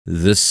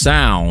The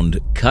sound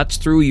cuts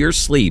through your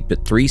sleep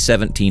at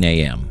 3:17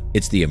 a.m.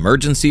 It's the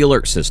emergency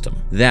alert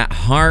system. That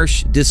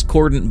harsh,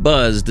 discordant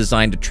buzz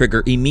designed to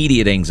trigger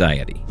immediate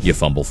anxiety. You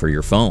fumble for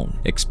your phone,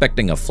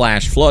 expecting a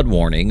flash flood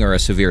warning or a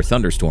severe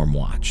thunderstorm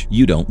watch.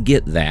 You don't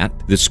get that.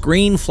 The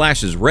screen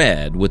flashes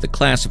red with a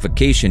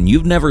classification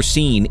you've never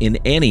seen in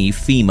any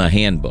FEMA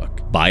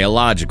handbook.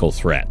 Biological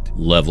threat,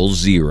 level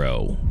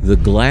 0. The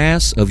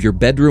glass of your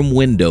bedroom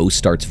window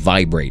starts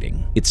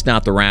vibrating. It's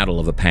not the rattle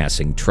of a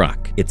passing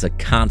truck. It's a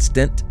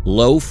constant,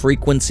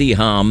 low-frequency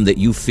hum that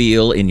you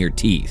feel in your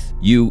teeth.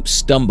 You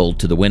stumble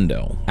to the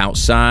window.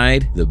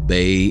 Outside, the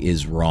bay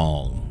is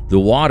wrong. The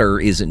water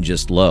isn't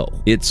just low.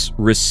 It's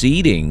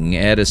receding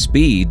at a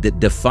speed that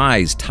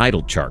defies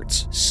tidal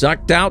charts,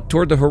 sucked out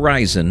toward the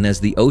horizon as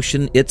the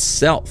ocean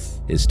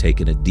itself is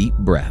taking a deep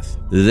breath.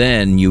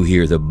 Then you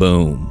hear the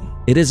boom.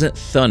 It isn't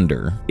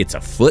thunder, it's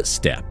a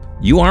footstep.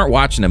 You aren't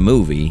watching a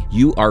movie,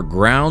 you are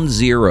ground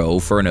zero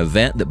for an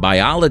event that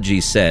biology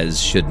says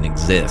shouldn't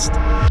exist.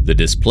 The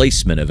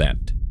displacement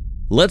event.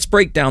 Let's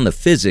break down the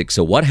physics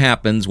of what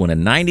happens when a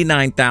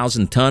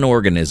 99,000-ton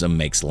organism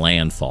makes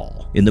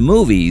landfall. In the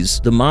movies,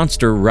 the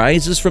monster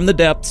rises from the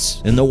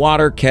depths and the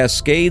water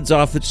cascades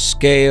off its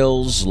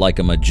scales like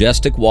a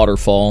majestic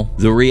waterfall.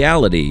 The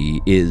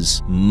reality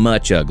is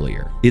much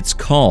uglier. It's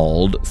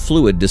called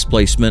fluid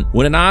displacement.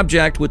 When an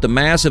object with the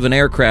mass of an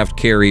aircraft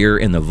carrier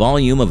and the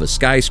volume of a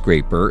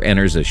skyscraper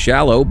enters a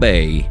shallow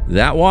bay,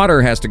 that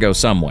water has to go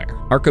somewhere.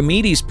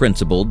 Archimedes'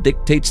 principle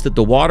dictates that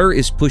the water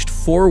is pushed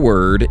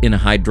forward in a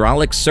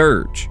hydraulic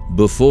surge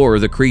before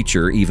the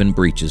creature even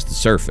breaches the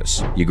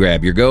surface. You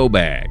grab your go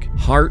bag,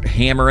 heart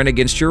hammering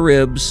against your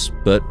ribs,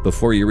 but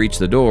before you reach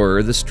the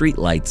door, the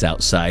streetlights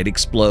outside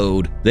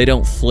explode. They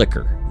don't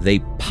flicker, they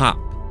pop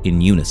in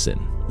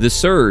unison. The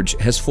surge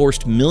has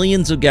forced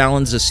millions of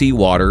gallons of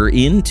seawater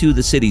into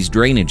the city's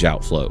drainage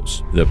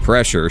outflows. The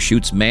pressure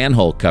shoots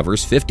manhole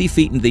covers 50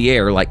 feet into the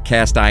air like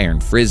cast iron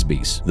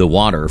frisbees. The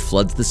water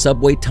floods the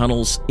subway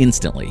tunnels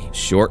instantly,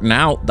 shorting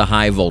out the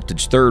high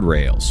voltage third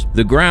rails.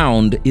 The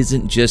ground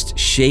isn't just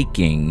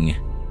shaking,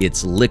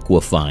 it's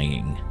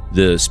liquefying.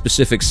 The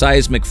specific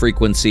seismic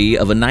frequency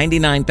of a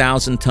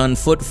 99,000-ton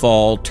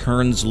footfall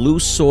turns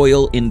loose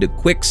soil into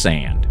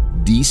quicksand,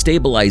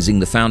 destabilizing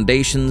the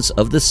foundations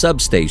of the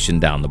substation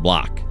down the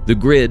block. The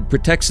grid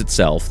protects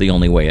itself the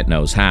only way it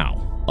knows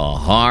how. A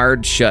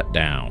hard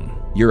shutdown.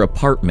 Your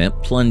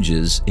apartment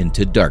plunges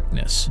into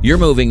darkness. You're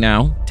moving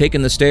now,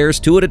 taking the stairs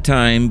 2 at a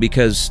time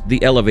because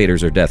the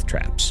elevators are death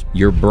traps.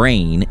 Your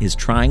brain is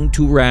trying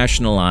to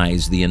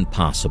rationalize the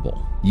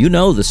impossible. You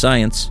know the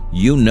science.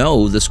 You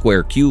know the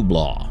square cube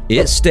law.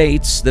 It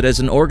states that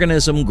as an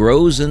organism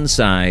grows in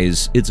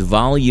size, its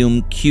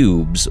volume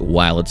cubes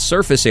while its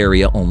surface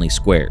area only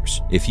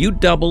squares. If you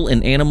double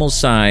an animal's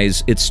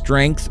size, its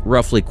strength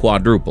roughly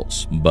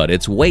quadruples, but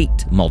its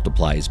weight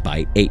multiplies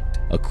by 8.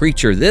 A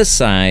creature this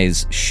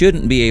size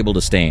shouldn't be able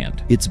to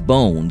stand. Its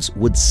bones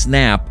would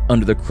snap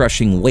under the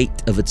crushing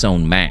weight of its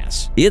own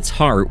mass. Its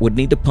heart would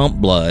need to pump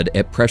blood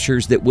at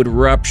pressures that would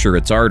rupture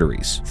its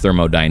arteries.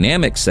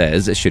 Thermodynamics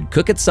says it should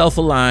cook itself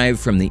alive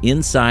from the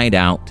inside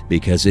out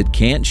because it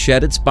can't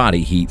shed its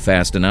body heat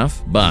fast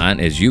enough. But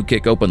as you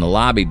kick open the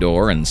lobby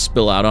door and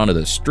spill out onto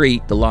the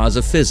street, the laws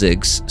of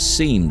physics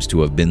seems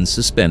to have been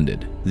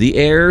suspended. The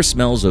air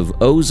smells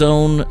of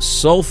ozone,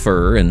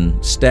 sulfur,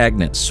 and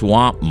stagnant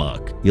swamp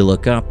muck. You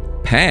look up,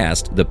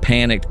 past the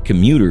panicked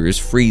commuters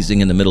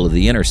freezing in the middle of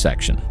the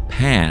intersection,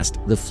 past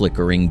the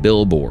flickering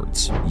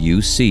billboards.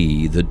 You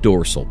see the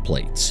dorsal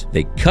plates.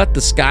 They cut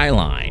the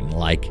skyline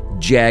like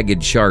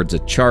jagged shards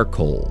of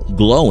charcoal,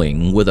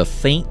 glowing with a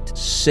faint,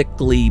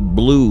 sickly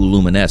blue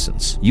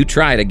luminescence. You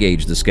try to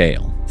gauge the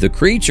scale. The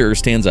creature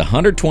stands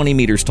 120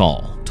 meters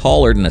tall,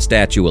 taller than a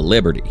Statue of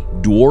Liberty,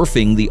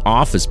 dwarfing the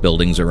office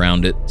buildings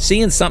around it.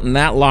 Seeing something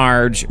that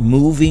large,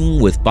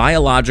 moving with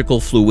biological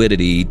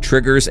fluidity,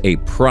 triggers a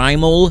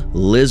primal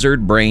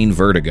lizard brain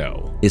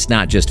vertigo. It's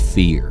not just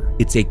fear.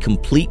 It's a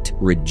complete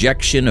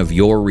rejection of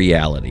your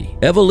reality.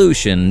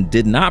 Evolution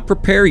did not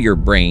prepare your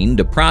brain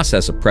to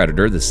process a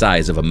predator the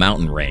size of a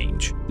mountain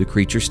range. The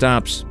creature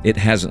stops. It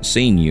hasn't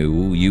seen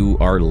you. You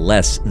are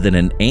less than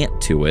an ant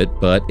to it,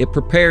 but it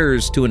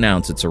prepares to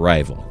announce its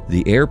arrival.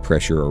 The air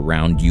pressure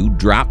around you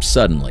drops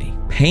suddenly,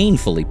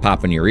 painfully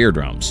popping your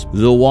eardrums.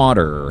 The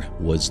water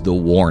was the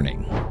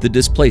warning. The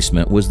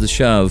displacement was the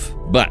shove.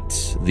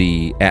 But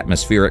the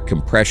atmospheric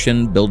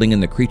compression building in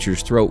the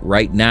creature's throat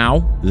right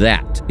now,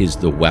 that is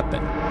the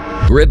weapon.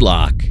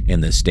 Gridlock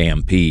and the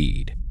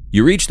stampede.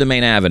 You reach the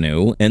main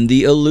avenue, and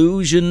the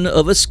illusion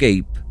of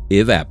escape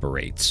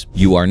evaporates.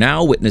 You are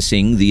now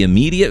witnessing the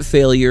immediate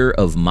failure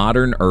of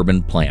modern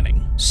urban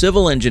planning.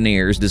 Civil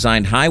engineers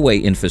designed highway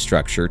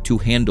infrastructure to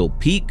handle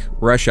peak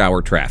rush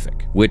hour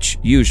traffic, which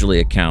usually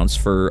accounts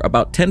for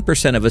about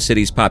 10% of a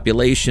city's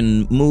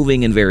population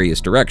moving in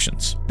various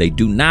directions. They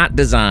do not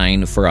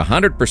design for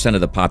 100%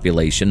 of the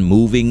population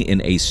moving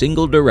in a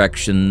single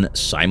direction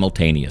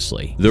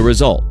simultaneously. The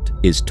result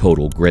is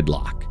total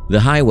gridlock. The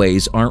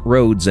highways aren't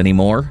roads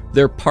anymore.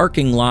 They're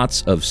parking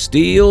lots of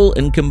steel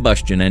and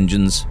combustion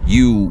engines.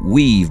 You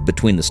weave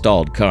between the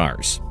stalled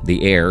cars,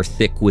 the air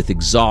thick with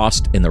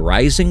exhaust and the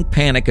rising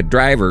panic of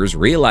drivers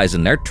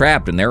realizing they're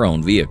trapped in their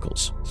own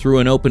vehicles. Through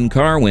an open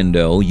car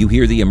window, you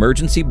hear the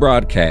emergency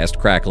broadcast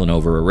crackling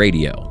over a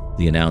radio.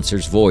 The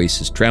announcer's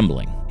voice is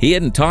trembling. He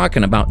isn't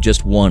talking about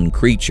just one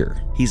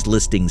creature. He's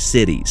listing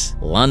cities: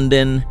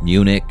 London,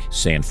 Munich,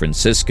 San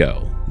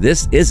Francisco.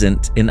 This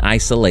isn't an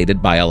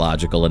isolated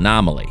biological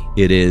anomaly.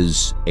 It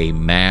is a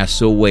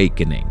mass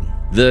awakening.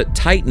 The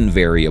Titan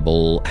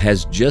variable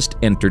has just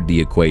entered the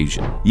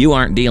equation. You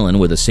aren't dealing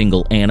with a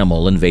single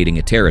animal invading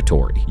a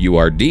territory. You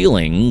are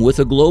dealing with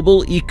a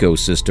global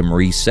ecosystem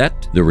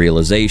reset. The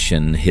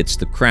realization hits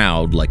the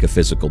crowd like a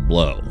physical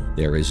blow.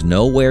 There is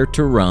nowhere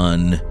to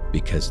run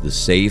because the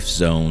safe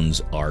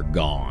zones are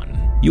gone.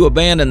 You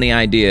abandon the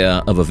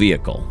idea of a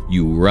vehicle.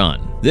 You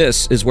run.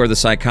 This is where the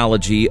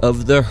psychology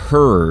of the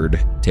herd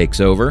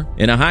takes over.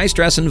 In a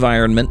high-stress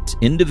environment,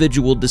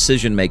 individual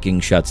decision-making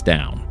shuts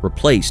down,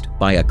 replaced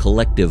by a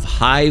collective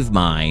hive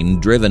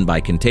mind driven by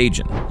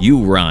contagion.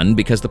 You run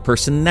because the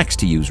person next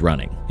to you's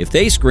running. If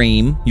they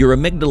scream, your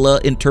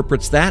amygdala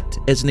interprets that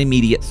as an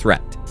immediate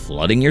threat,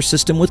 flooding your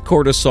system with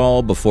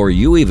cortisol before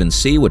you even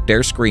see what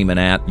they're screaming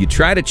at. You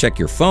try to check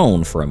your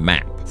phone for a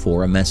map,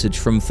 for a message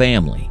from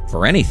family,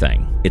 for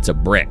anything. It's a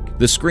brick.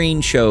 The screen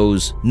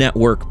shows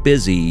network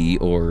busy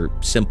or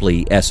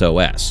simply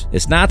SOS.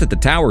 It's not that the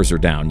towers are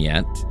down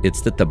yet, it's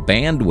that the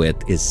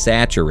bandwidth is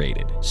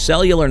saturated.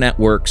 Cellular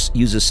networks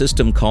use a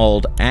system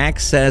called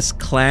access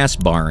class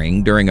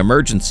barring during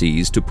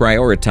emergencies to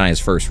prioritize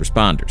first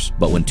responders.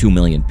 But when 2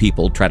 million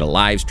people try to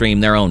live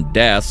stream their own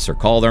deaths or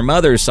call their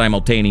mothers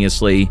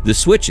simultaneously, the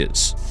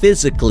switches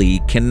physically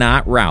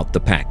cannot route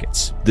the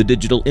packets. The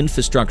digital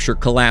infrastructure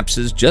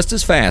collapses just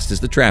as fast as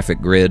the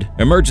traffic grid.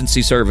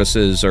 Emergency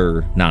services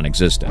are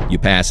non-existent. You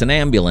pass an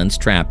ambulance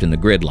trapped in the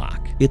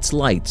gridlock, its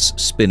lights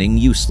spinning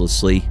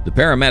uselessly. The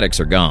paramedics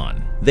are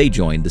gone. They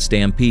joined the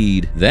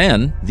stampede.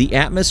 Then, the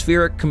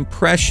atmospheric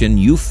compression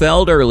you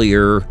felt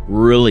earlier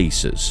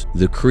releases.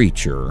 The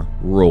creature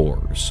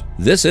roars.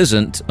 This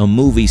isn't a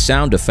movie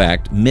sound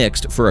effect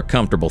mixed for a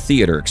comfortable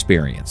theater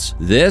experience.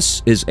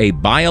 This is a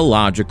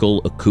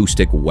biological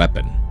acoustic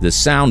weapon. The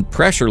sound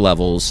pressure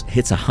levels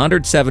hits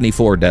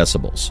 174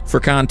 decibels. For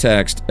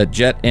context, a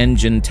jet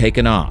engine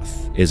taken off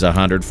is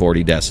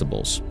 140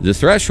 decibels. The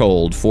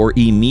threshold for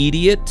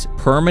immediate,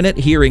 permanent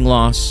hearing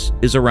loss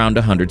is around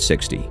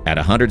 160. At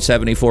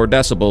 174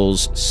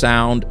 decibels,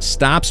 sound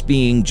stops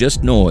being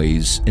just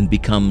noise and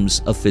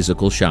becomes a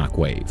physical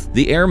shockwave.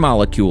 The air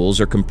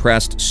molecules are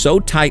compressed so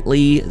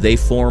tightly they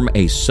form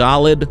a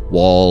solid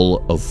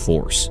wall of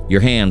force.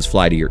 Your hands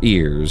fly to your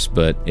ears,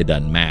 but it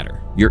doesn't matter.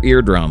 Your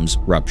eardrums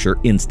rupture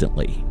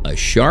instantly. A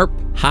sharp,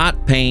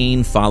 hot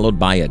pain followed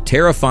by a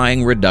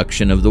terrifying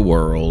reduction of the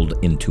world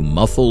into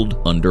muffled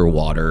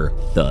underwater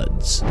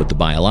thuds. But the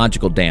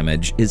biological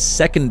damage is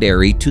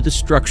secondary to the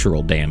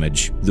structural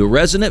damage. The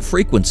resonant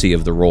frequency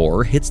of the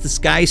roar hits the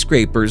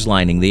skyscrapers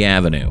lining the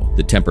avenue.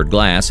 The tempered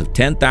glass of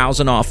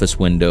 10,000 office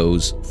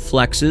windows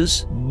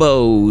flexes,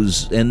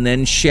 bows, and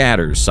then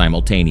shatters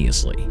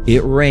simultaneously.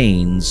 It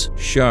rains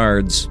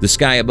shards. The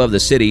sky above the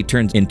city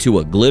turns into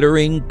a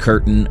glittering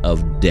curtain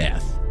of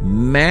death.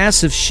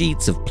 Massive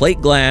sheets of plate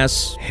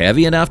glass,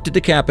 heavy enough to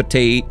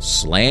decapitate,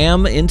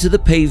 slam into the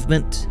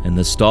pavement and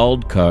the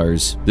stalled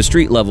cars. The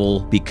street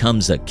level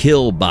becomes a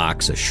kill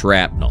box of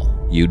shrapnel.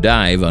 You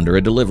dive under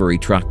a delivery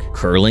truck,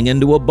 curling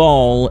into a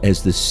ball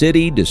as the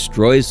city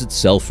destroys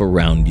itself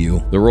around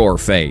you. The roar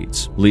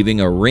fades,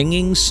 leaving a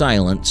ringing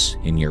silence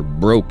in your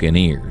broken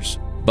ears.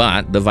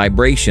 But the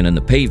vibration in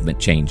the pavement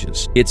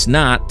changes. It's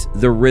not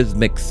the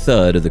rhythmic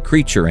thud of the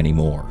creature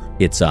anymore.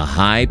 It's a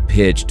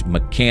high-pitched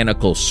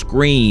mechanical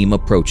scream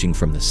approaching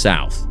from the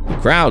south. The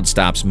crowd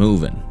stops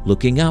moving,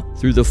 looking up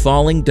through the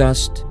falling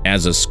dust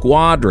as a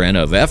squadron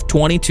of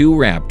F-22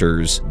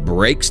 Raptors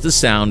breaks the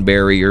sound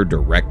barrier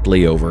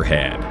directly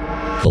overhead.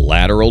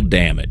 Collateral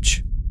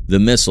damage. The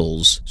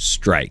missiles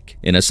strike.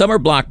 In a summer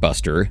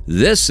blockbuster,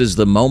 this is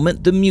the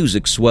moment the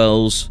music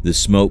swells, the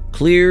smoke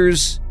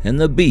clears, and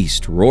the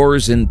beast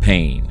roars in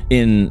pain.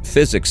 In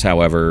physics,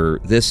 however,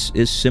 this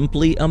is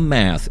simply a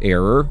math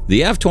error.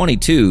 The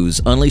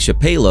F-22s unleash a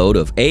payload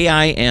of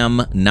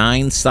AIM-9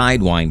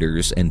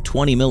 Sidewinders and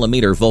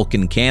 20mm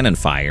Vulcan cannon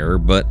fire,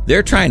 but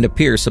they're trying to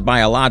pierce a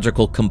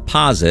biological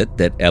composite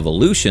that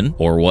evolution,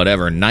 or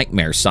whatever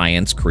nightmare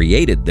science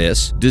created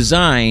this,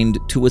 designed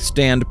to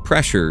withstand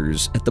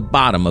pressures at the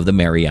bottom of the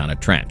Mariana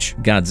Trench.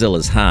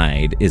 Godzilla's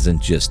hide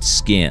isn't just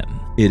skin.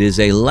 It is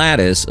a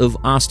lattice of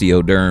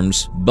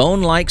osteoderms,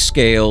 bone-like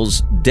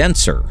scales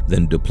denser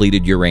than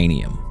depleted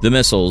uranium. The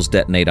missiles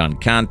detonate on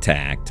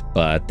contact,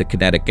 but the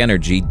kinetic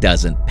energy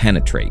doesn't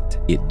penetrate.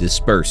 It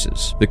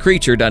disperses. The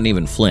creature doesn't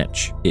even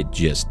flinch. It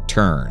just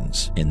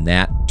turns. And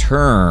that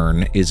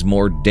turn is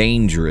more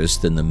dangerous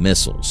than the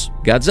missiles.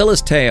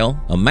 Godzilla's tail,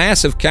 a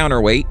massive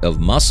counterweight of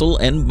muscle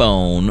and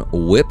bone,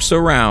 whips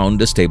around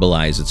to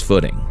stabilize its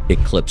footing.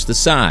 It clips the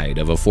side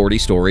of a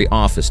 40-story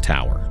office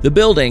tower. The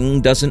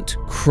building doesn't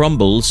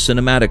crumble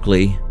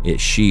cinematically, it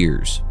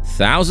shears.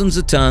 Thousands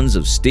of tons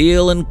of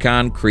steel and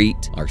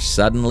concrete are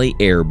suddenly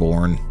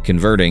airborne,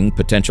 converting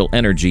potential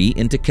energy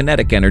into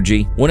kinetic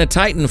energy. When a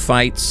Titan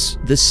fights,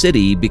 the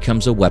city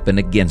becomes a weapon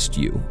against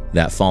you.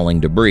 That falling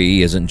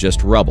debris isn't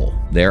just rubble.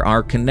 There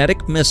are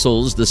kinetic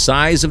missiles the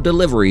size of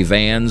delivery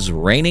vans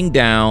raining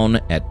down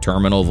at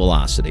terminal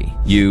velocity.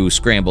 You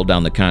scramble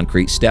down the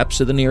concrete steps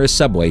of the nearest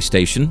subway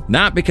station,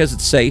 not because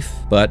it's safe,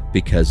 but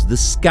because the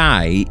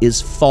sky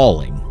is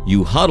falling.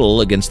 You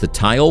huddle against the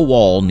tile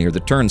wall near the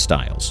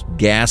turnstiles,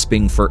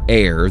 gasping for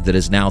air that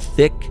is now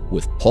thick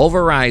with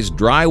pulverized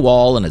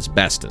drywall and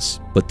asbestos.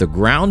 But the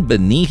ground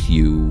beneath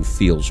you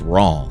feels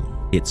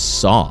wrong. It's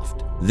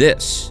soft.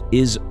 This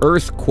is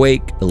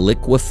earthquake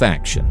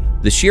liquefaction.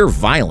 The sheer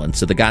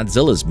violence of the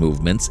Godzilla's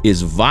movements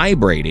is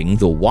vibrating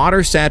the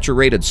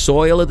water-saturated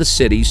soil of the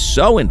city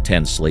so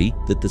intensely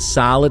that the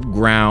solid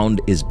ground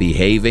is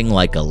behaving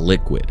like a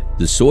liquid.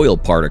 The soil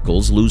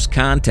particles lose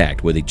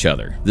contact with each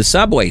other. The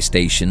subway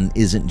station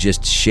isn't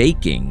just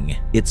shaking,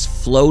 it's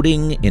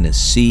floating in a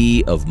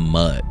sea of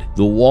mud.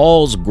 The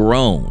walls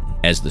groan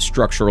as the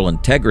structural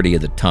integrity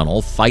of the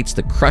tunnel fights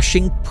the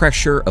crushing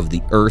pressure of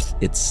the earth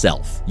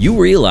itself. You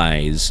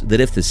realize that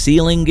if the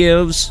ceiling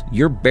gives,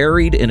 you're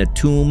buried in a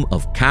tomb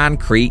of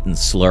concrete and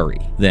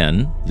slurry.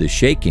 Then, the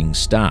shaking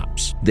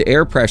stops. The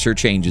air pressure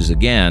changes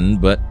again,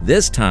 but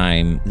this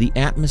time, the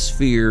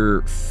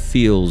atmosphere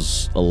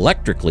feels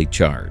electrically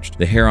charged.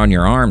 The hair on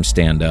your arms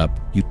stand up.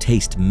 You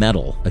taste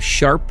metal, a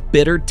sharp,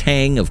 bitter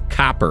tang of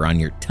copper on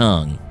your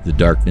tongue. The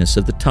darkness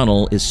of the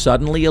tunnel is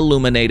suddenly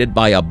illuminated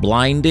by a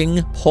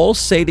blinding,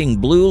 pulsating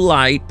blue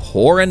light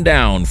pouring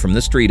down from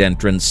the street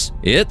entrance.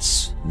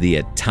 It's the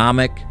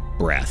atomic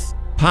breath.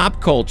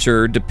 Pop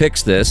culture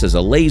depicts this as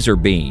a laser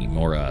beam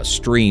or a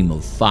stream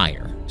of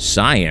fire.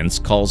 Science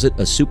calls it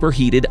a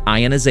superheated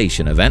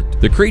ionization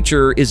event. The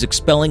creature is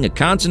expelling a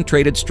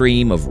concentrated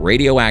stream of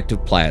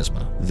radioactive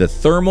plasma. The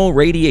thermal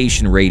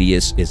radiation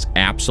radius is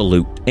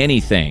absolute.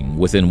 Anything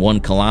within 1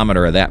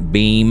 kilometer of that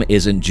beam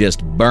isn't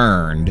just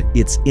burned,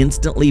 it's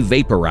instantly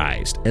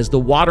vaporized as the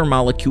water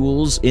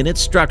molecules in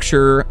its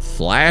structure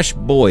flash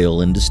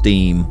boil into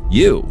steam.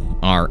 You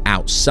are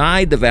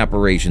outside the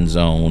evaporation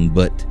zone,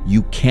 but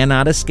you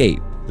cannot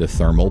escape the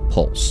thermal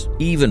pulse.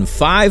 Even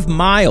 5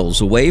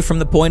 miles away from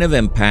the point of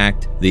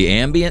impact, the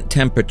ambient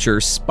temperature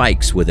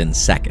spikes within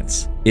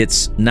seconds.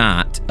 It's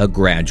not a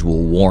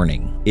gradual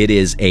warning. It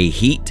is a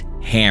heat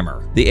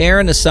hammer. The air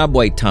in the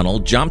subway tunnel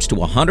jumps to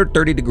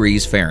 130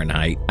 degrees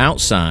Fahrenheit.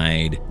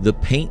 Outside, the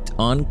paint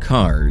on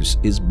cars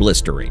is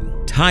blistering.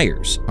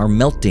 Tires are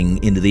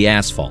melting into the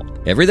asphalt.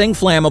 Everything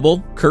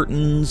flammable,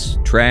 curtains,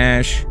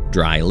 trash,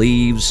 dry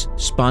leaves,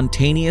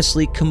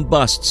 spontaneously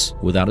combusts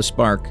without a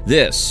spark.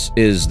 This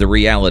is the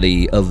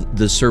reality of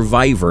the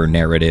survivor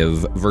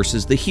narrative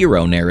versus the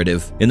hero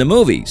narrative. In the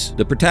movies,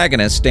 the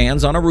protagonist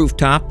stands on a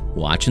rooftop,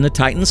 watching the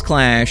Titans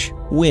clash,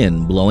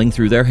 wind blowing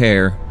through their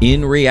hair.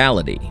 In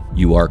reality,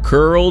 you are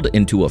curled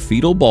into a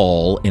fetal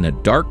ball in a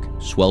dark,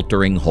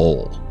 sweltering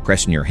hole,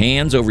 pressing your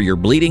hands over your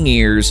bleeding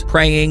ears,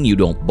 praying you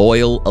don't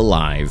boil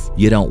alive.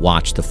 You don't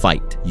watch the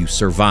fight. You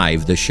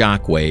survive the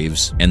shock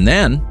waves. And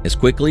then, as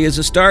quickly as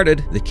it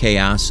started, the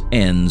chaos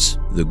ends.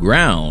 The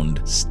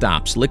ground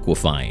stops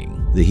liquefying.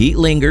 The heat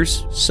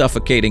lingers,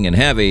 suffocating and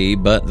heavy,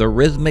 but the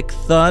rhythmic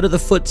thud of the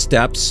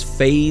footsteps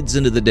fades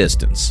into the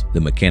distance.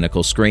 The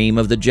mechanical scream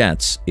of the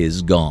jets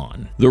is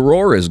gone. The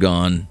roar is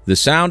gone. The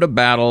sound of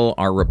battle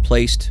are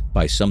replaced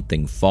by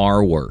something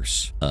far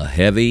worse. A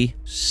heavy,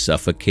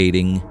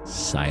 suffocating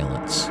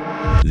silence.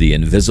 The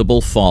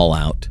invisible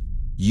fallout.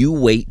 You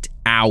wait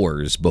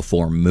hours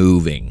before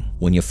moving.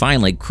 When you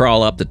finally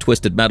crawl up the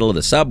twisted metal of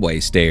the subway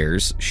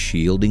stairs,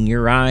 shielding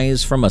your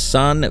eyes from a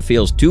sun that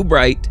feels too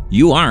bright,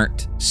 you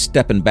aren't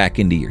stepping back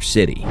into your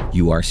city.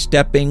 You are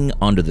stepping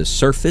onto the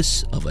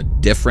surface of a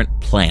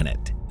different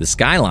planet. The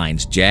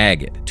skyline's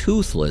jagged,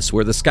 toothless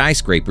where the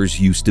skyscrapers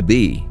used to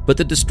be. But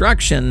the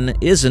destruction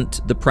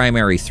isn't the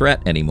primary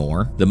threat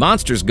anymore. The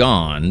monster's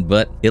gone,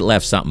 but it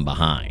left something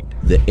behind.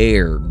 The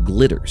air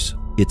glitters.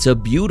 It's a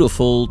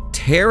beautiful,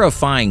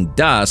 terrifying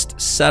dust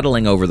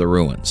settling over the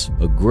ruins.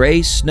 A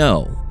gray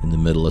snow in the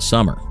middle of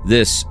summer.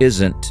 This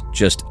isn't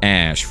just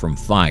ash from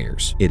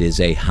fires. It is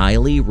a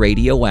highly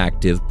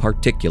radioactive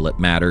particulate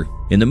matter.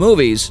 In the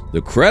movies,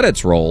 the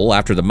credits roll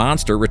after the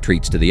monster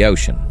retreats to the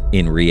ocean.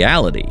 In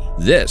reality,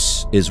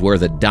 this is where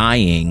the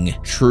dying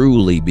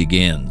truly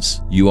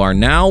begins. You are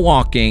now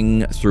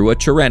walking through a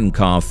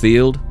Cherenkov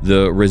field.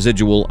 The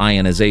residual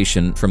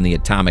ionization from the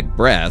atomic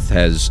breath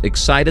has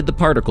excited the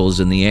particles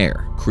in the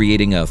air,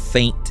 creating a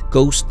faint,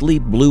 ghostly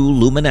blue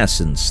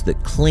luminescence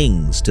that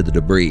clings to the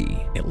debris.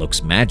 It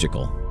looks magical.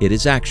 magical. It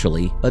is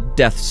actually a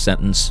death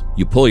sentence.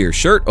 You pull your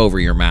shirt over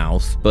your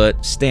mouth,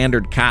 but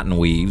standard cotton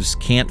weaves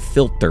can't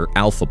filter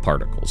alpha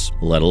particles,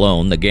 let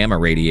alone the gamma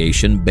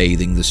radiation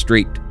bathing the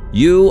street.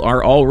 You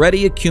are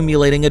already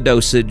accumulating a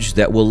dosage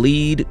that will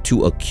lead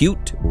to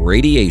acute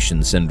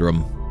radiation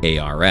syndrome,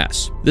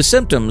 ARS. The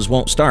symptoms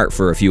won't start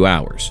for a few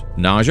hours.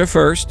 Nausea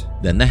first,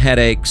 then the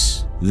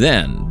headaches,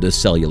 then the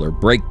cellular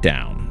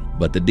breakdown.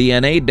 But the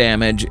DNA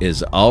damage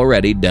is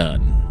already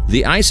done.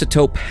 The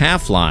isotope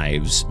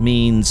half-lives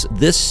means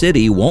this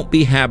city won't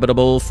be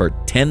habitable for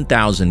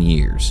 10,000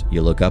 years.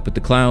 You look up at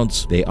the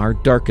clouds, they are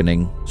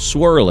darkening,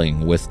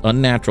 swirling with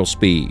unnatural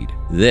speed.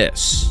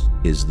 This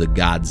is the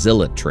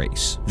Godzilla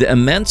trace. The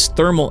immense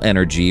thermal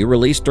energy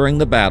released during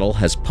the battle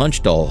has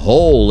punched a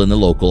hole in the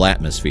local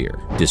atmosphere,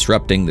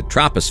 disrupting the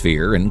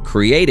troposphere and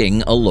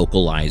creating a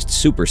localized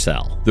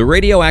supercell. The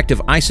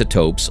radioactive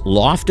isotopes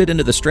lofted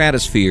into the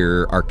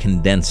stratosphere are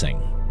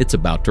condensing. It's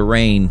about to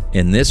rain,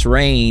 and this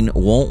rain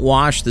won't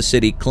wash the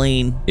city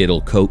clean.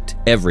 It'll coat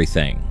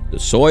everything. The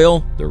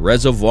soil, the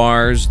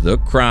reservoirs, the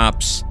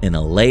crops, in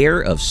a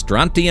layer of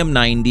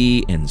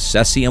strontium-90 and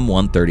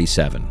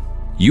cesium-137.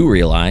 You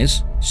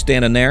realize,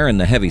 standing there in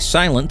the heavy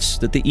silence,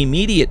 that the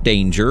immediate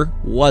danger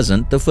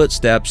wasn't the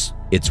footsteps,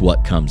 it's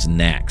what comes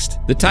next.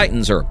 The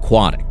Titans are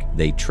aquatic.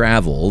 They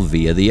travel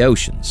via the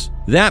oceans.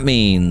 That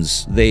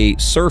means they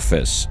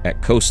surface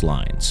at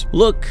coastlines.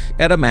 Look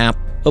at a map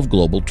of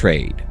global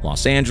trade.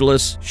 Los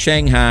Angeles,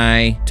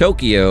 Shanghai,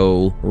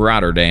 Tokyo,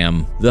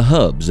 Rotterdam. The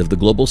hubs of the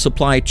global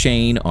supply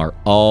chain are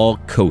all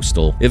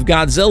coastal. If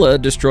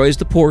Godzilla destroys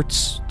the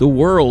ports, the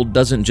world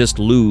doesn't just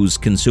lose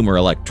consumer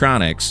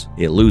electronics,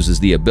 it loses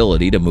the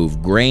ability to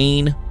move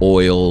grain,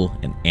 oil,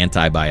 and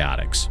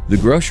antibiotics. The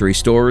grocery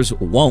stores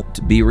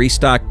won't be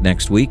restocked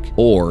next week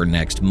or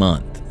next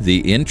month.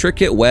 The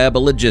intricate web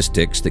of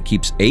logistics that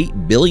keeps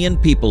 8 billion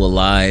people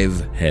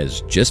alive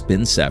has just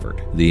been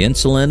severed. The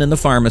insulin in the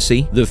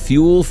pharmacy, the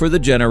fuel for the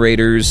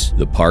generators,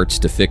 the parts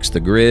to fix the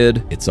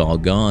grid, it's all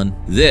gone.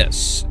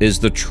 This is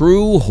the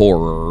true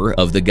horror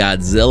of the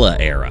Godzilla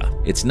era.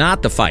 It's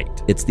not the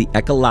fight, it's the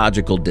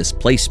ecological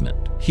displacement.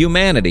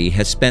 Humanity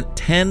has spent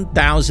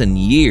 10,000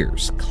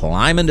 years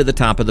climbing to the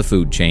top of the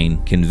food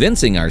chain,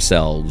 convincing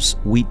ourselves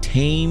we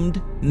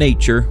tamed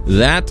nature.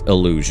 That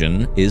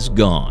illusion is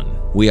gone.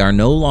 We are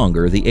no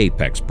longer the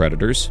apex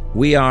predators.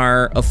 We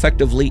are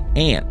effectively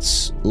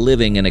ants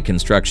living in a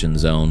construction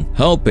zone,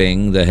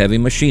 hoping the heavy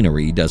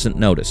machinery doesn't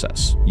notice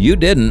us. You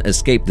didn't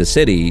escape the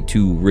city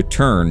to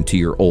return to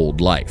your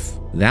old life.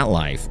 That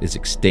life is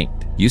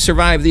extinct. You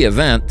survived the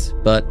event,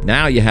 but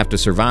now you have to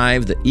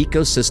survive the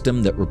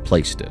ecosystem that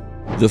replaced it.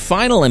 The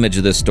final image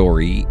of this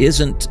story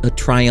isn't a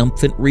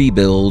triumphant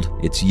rebuild.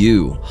 It's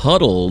you,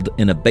 huddled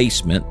in a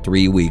basement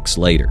 3 weeks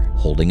later,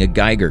 holding a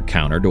Geiger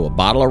counter to a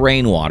bottle of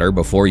rainwater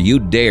before you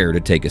dare to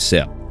take a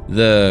sip.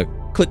 The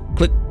click,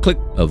 click, click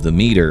of the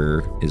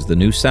meter is the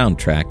new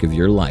soundtrack of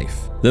your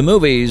life. The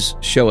movies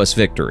show us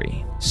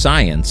victory.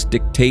 Science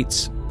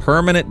dictates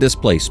permanent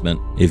displacement.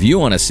 If you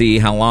want to see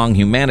how long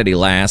humanity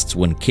lasts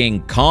when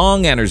King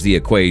Kong enters the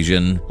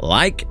equation,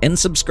 like and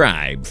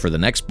subscribe for the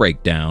next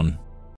breakdown.